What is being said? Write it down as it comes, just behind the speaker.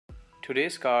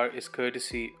Today's car is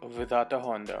courtesy of Vidata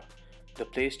Honda, the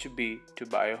place to be to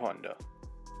buy a Honda.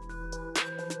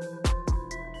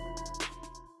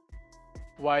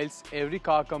 Whilst every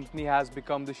car company has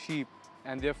become the sheep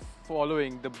and they're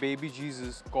following the baby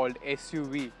Jesus called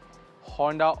SUV,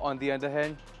 Honda on the other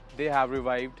hand, they have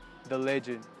revived the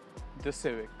legend, the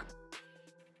Civic.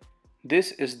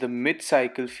 This is the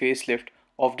mid-cycle facelift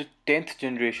of the 10th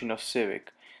generation of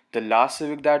Civic. The last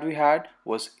Civic that we had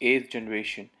was 8th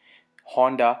generation.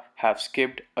 Honda have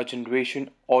skipped a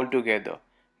generation altogether,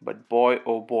 but boy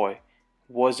oh boy,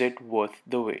 was it worth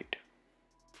the wait.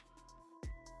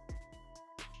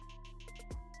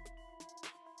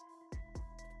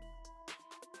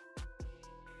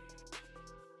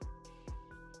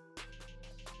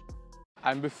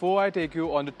 And before I take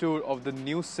you on the tour of the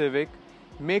new Civic,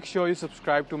 make sure you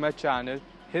subscribe to my channel,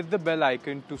 hit the bell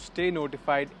icon to stay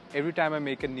notified every time I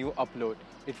make a new upload.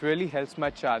 It really helps my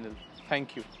channel.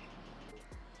 Thank you.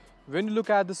 When you look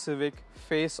at the Civic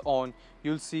face on,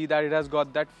 you'll see that it has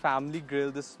got that family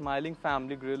grille, the smiling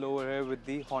family grille over here with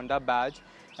the Honda badge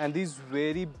and these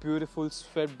very beautiful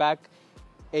swept back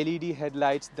LED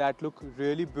headlights that look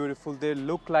really beautiful. They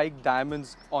look like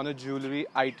diamonds on a jewelry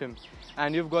item.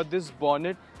 And you've got this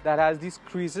bonnet that has these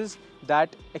creases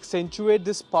that accentuate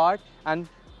this part and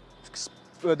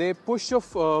they push your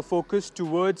focus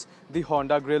towards the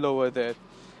Honda grille over there.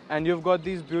 And you've got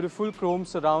these beautiful chrome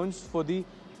surrounds for the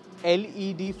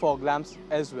LED fog lamps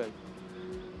as well.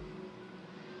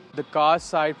 The car's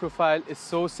side profile is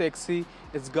so sexy.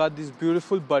 It's got these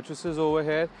beautiful buttresses over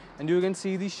here and you can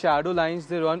see the shadow lines,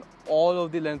 they run all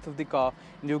of the length of the car.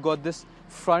 And you've got this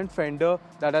front fender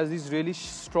that has these really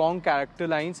strong character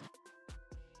lines.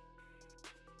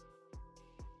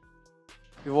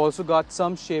 You've also got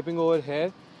some shaping over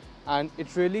here and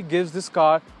it really gives this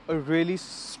car a really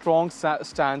strong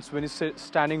stance when you're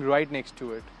standing right next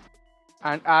to it.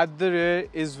 And at the rear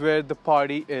is where the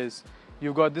party is.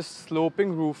 You've got this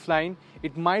sloping roofline.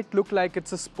 It might look like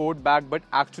it's a sport bag, but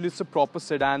actually it's a proper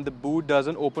sedan. The boot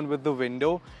doesn't open with the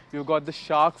window. You've got the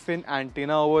shark fin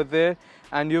antenna over there.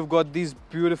 And you've got these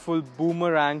beautiful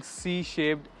boomerang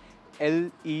C-shaped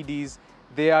LEDs.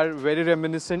 They are very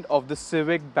reminiscent of the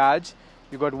Civic badge.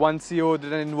 You've got one CO,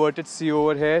 then an inverted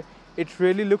CO over here. It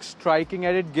really looks striking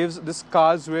and it gives this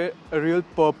car's wear a real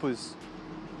purpose.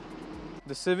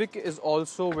 The Civic is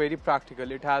also very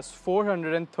practical. It has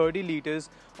 430 liters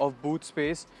of boot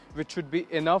space, which should be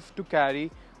enough to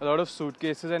carry a lot of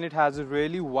suitcases, and it has a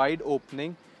really wide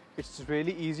opening. It's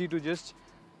really easy to just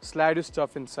slide your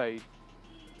stuff inside.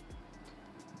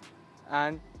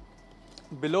 And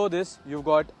below this, you've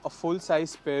got a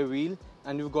full-size spare wheel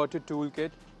and you've got your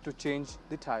toolkit to change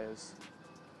the tires.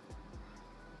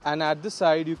 And at the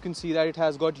side you can see that it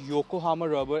has got Yokohama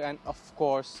rubber and of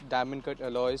course diamond cut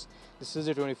alloys. This is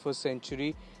the 21st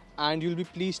century and you'll be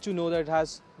pleased to know that it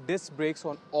has disc brakes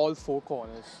on all four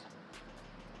corners.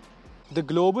 The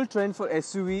global trend for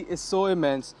SUV is so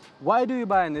immense. Why do you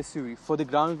buy an SUV? For the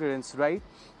ground clearance, right?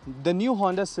 The new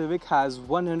Honda Civic has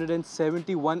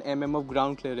 171 mm of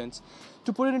ground clearance.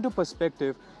 To put it into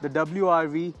perspective, the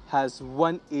WRV has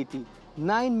 180,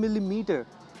 9 mm.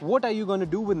 What are you going to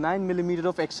do with 9 mm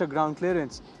of extra ground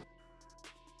clearance?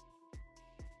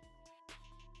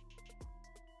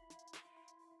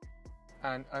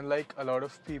 And unlike a lot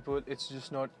of people, it's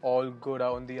just not all good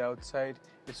on the outside.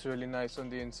 It's really nice on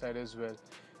the inside as well.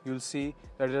 You'll see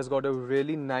that it has got a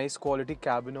really nice quality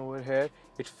cabin over here.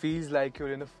 It feels like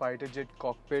you're in a fighter jet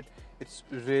cockpit. It's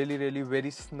really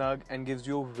very snug and gives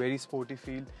you a very sporty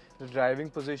feel. The driving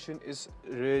position is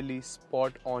really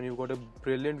spot on. You've got a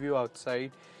brilliant view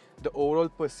outside. The overall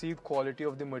perceived quality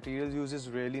of the materials used is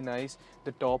really nice.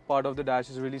 The top part of the dash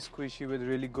is really squishy with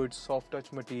really good soft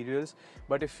touch materials.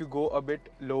 But if you go a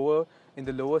bit lower, in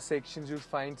the lower sections you'll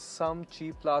find some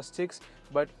cheap plastics.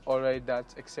 But alright,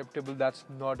 that's acceptable. That's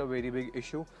not a very big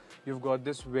issue. You've got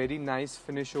this very nice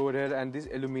finish over here and these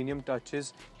aluminium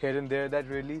touches here and there that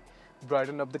really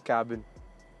brighten up the cabin.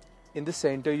 In the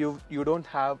center, you don't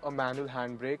have a manual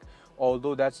handbrake,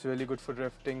 although that's really good for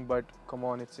drifting, but come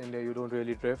on, it's India, you don't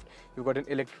really drift. You've got an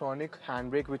electronic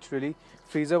handbrake which really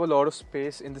frees up a lot of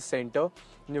space in the center.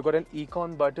 And you've got an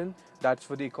econ button, that's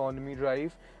for the economy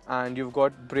drive, and you've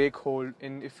got brake hold.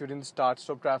 If you're in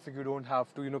start-stop traffic, you don't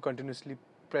have to continuously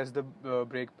press the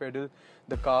brake pedal.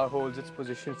 The car holds its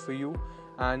position for you.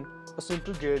 And a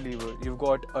simple gear lever. You've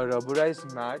got a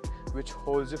rubberized mat which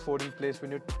holds your foot in place when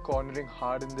you're cornering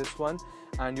hard in this one,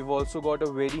 and you've also got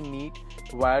a very neat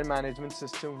wire management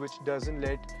system which doesn't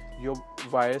let your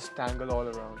wires tangle all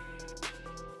around.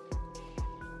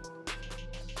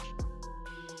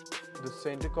 The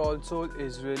center console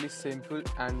is really simple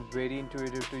and very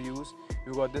intuitive to use.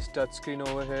 You got this touchscreen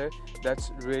over here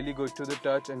that's really good to the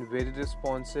touch and very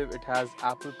responsive. It has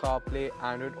Apple CarPlay,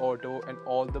 Android Auto and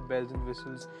all the bells and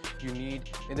whistles you need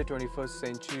in the 21st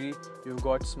century. You've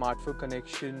got smartphone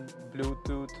connection,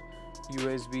 Bluetooth,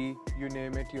 USB, you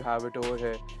name it, you have it over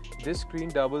here. This screen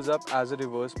doubles up as a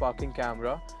reverse parking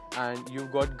camera, and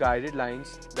you've got guided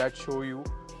lines that show you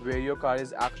where your car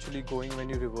is actually going when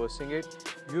you're reversing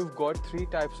it. You've got three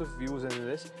types of views in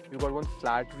this. You've got one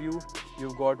flat view,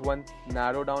 you've got one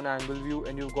narrow down angle view,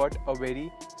 and you've got a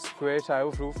very square type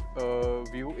of roof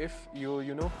view if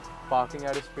you know parking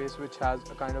at a space which has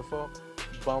a kind of a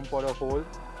bump or a hole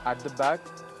at the back.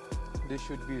 This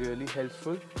should be really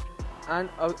helpful. And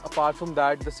apart from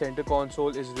that, the center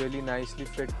console is really nicely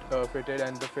fitted,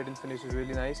 and the fit and finish is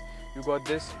really nice. You got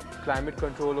this climate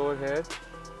control over here.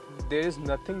 There is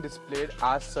nothing displayed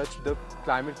as such. The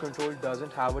climate control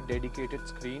doesn't have a dedicated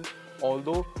screen,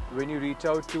 although when you reach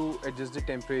out to adjust the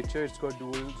temperature, it's got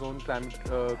dual zone climate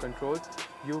control.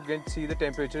 You can see the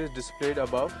temperature is displayed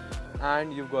above,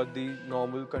 and you've got the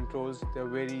normal controls. They're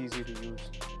very easy to use.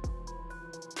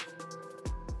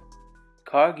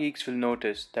 Car geeks will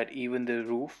notice that even the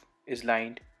roof is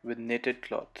lined with knitted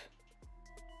cloth.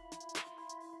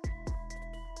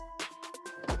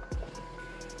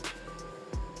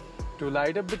 To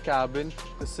light up the cabin,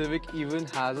 the Civic even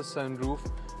has a sunroof,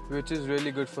 which is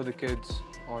really good for the kids,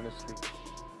 honestly.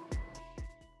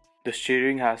 The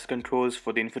steering has controls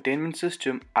for the infotainment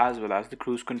system as well as the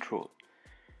cruise control.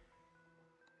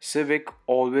 Civic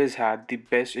always had the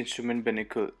best instrument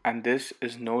binnacle, and this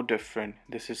is no different.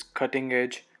 This is cutting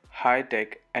edge, high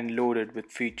tech and loaded with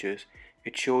features.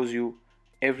 It shows you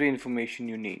every information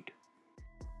you need.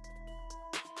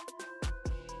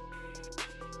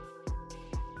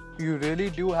 You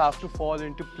really do have to fall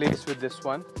into place with this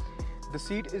one. The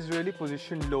seat is really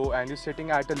positioned low and you're sitting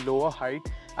at a lower height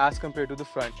as compared to the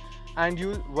front. And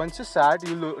once you sat,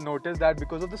 you'll notice that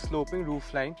because of the sloping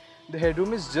roofline, the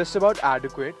headroom is just about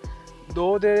adequate,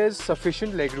 though there is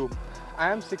sufficient legroom. I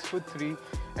am 6'3"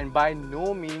 and by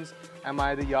no means am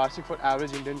I the yardstick for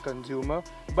average Indian consumer,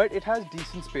 but it has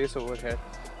decent space over here.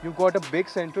 You've got a big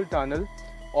central tunnel,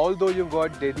 although you've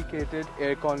got dedicated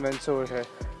aircon vents over here.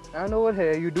 And over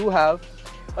here you do have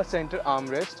a center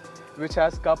armrest which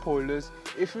has cup holders.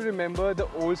 If you remember, the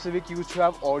old Civic used to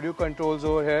have audio controls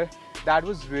over here. That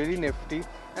was really nifty,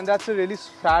 and that's a really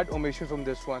sad omission from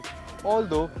this one.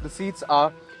 Although the seats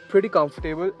are pretty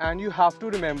comfortable, and you have to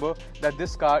remember that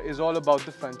this car is all about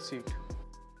the front seat.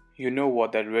 You know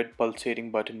what that red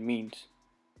pulsating button means.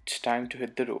 It's time to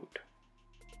hit the road.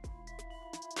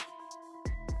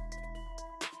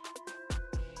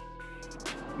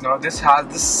 Now this has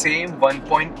the same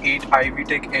 1.8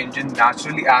 iVTEC engine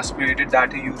naturally aspirated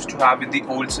that you used to have in the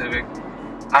old Civic.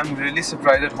 I'm really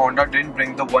surprised that Honda didn't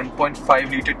bring the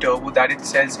 1.5 litre turbo that it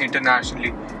sells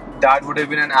internationally. That would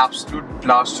have been an absolute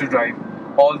blast to drive.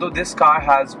 Although this car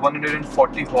has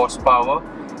 140 horsepower,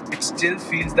 it still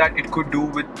feels that it could do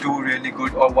with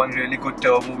one really good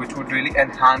turbo, which would really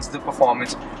enhance the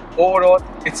performance. Overall,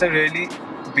 it's a really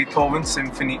Beethoven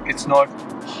symphony. It's not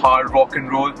hard rock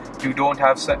and roll. You don't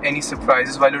have any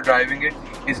surprises while you're driving it.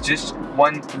 It's just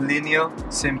one linear,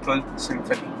 simple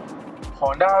symphony.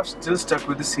 Honda have still stuck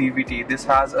with the CVT. This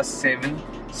has a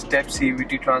 7-step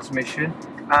CVT transmission,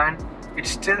 and it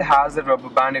still has the rubber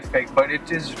band effect, but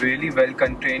it is really well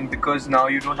contained because now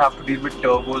you don't have to deal with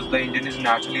turbos. The engine is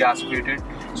naturally aspirated,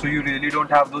 so you really don't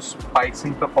have those spikes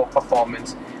in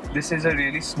performance. This is a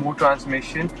really smooth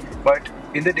transmission, but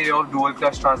in the day of dual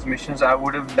clutch transmissions, I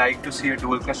would have liked to see a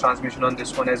dual clutch transmission on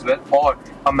this one as well, or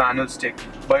a manual stick.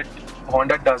 But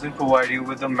Honda doesn't provide you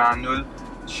with a manual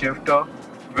shifter.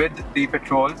 With the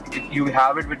Petrol, you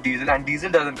have it with diesel, and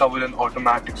diesel doesn't come with an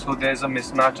automatic, so there's a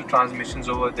mismatch of transmissions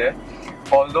over there.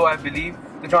 Although I believe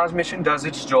the transmission does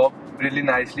its job really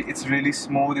nicely. It's really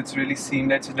smooth, it's really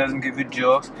seamless, it doesn't give you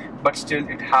jerks, but still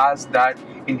it has that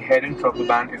inherent rubber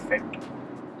band effect.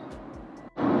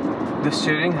 The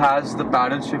steering has the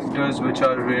paddle shifters, which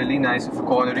are really nice if you're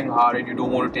cornering hard and you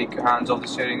don't want to take your hands off the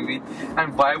steering wheel.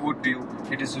 And why would you?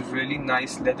 It is a really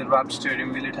nice leather wrapped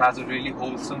steering wheel. It has a really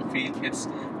wholesome feel. It's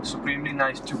supremely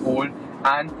nice to hold,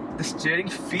 and the steering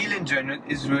feel in general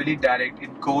is really direct.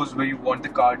 It goes where you want the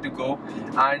car to go,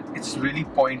 and it's really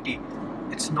pointy.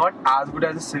 It's not as good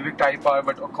as a Civic Type R,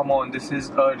 but oh, come on, this is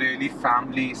a really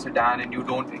family sedan and you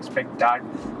don't expect that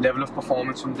level of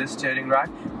performance from this steering rack.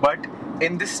 But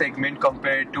in this segment,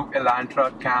 compared to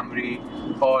Elantra,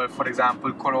 Camry, or for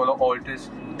example Corolla Altis,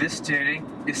 this steering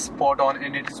is spot on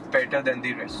and it is better than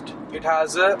the rest. It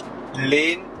has a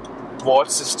lane watch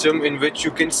system in which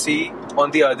you can see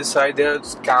on the other side there are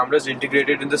cameras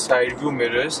integrated in the side view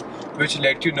mirrors which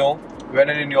let you know when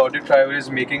an idiotic driver is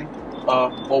making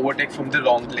a overtake from the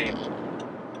wrong lane.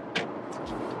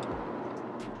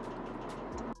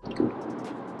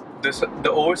 The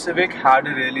old Civic had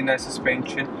a really nice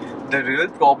suspension. The real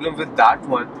problem with that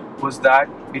one was that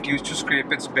it used to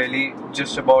scrape its belly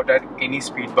just about at any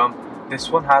speed bump. This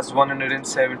one has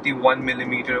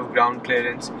 171mm of ground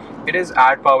clearance. It is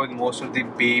at par with most of the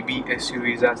baby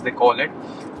SUVs as they call it,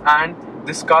 and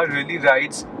this car really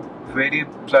rides very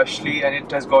plushly and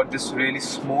it has got this really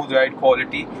smooth ride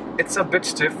quality. It's a bit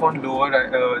stiff on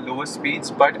lower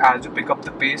speeds, but as you pick up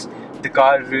the pace, the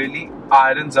car really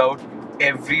irons out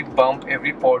every bump,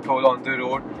 every pothole on the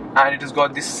road, and it has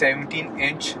got this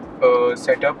 17-inch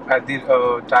setup at the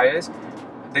tires.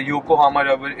 The Yokohama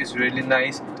rubber is really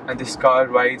nice, and this car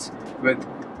rides with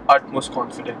utmost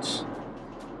confidence.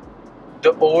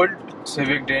 The old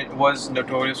Civic was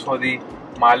notorious for the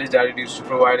mileage that it used to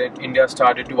provide, and India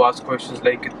started to ask questions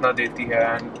like "Kitna deti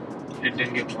hai?" and it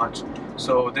didn't give much.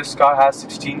 So this car has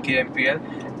 16 kmpl,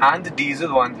 and the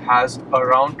diesel one has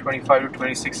around 25 to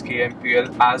 26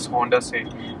 kmpl as Honda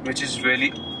said, which is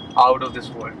really out of this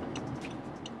world.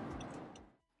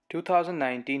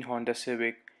 2019 Honda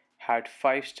Civic had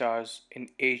 5 stars in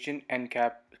Asian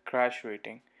NCAP crash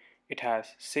rating. It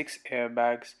has 6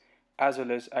 airbags as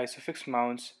well as ISOFIX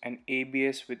mounts and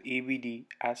ABS with ABD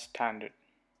as standard.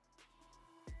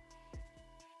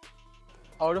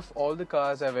 Out of all the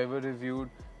cars I've ever reviewed,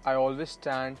 I always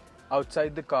stand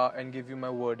outside the car and give you my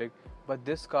verdict. But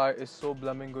this car is so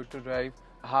blooming good to drive,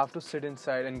 I have to sit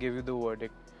inside and give you the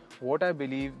verdict. What I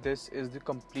believe this is the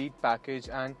complete package,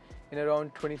 and in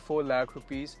around 24 lakh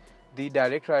rupees, the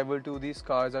direct rival to these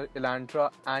cars are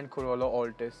Elantra and Corolla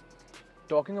Altis.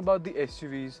 Talking about the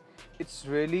SUVs, it's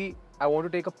really, I want to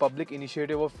take a public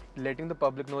initiative of letting the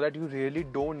public know that you really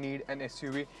don't need an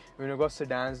SUV when you've got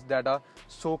sedans that are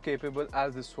so capable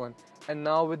as this one. And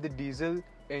now with the diesel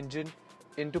engine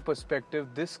into perspective,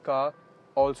 this car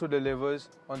also delivers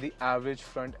on the average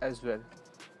front as well.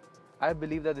 I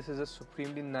believe that this is a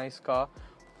supremely nice car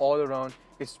all around.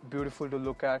 It's beautiful to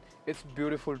look at, it's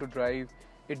beautiful to drive,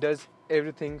 it does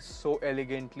everything so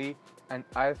elegantly, and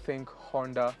I think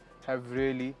Honda have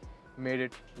really made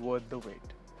it worth the wait.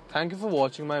 Thank you for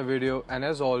watching my video, and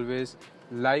as always,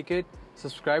 like it,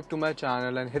 subscribe to my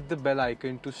channel and hit the bell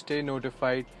icon to stay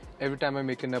notified every time I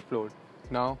make an upload.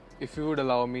 Now, if you would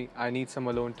allow me, I need some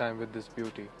alone time with this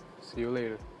beauty. See you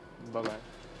later. Bye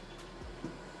bye.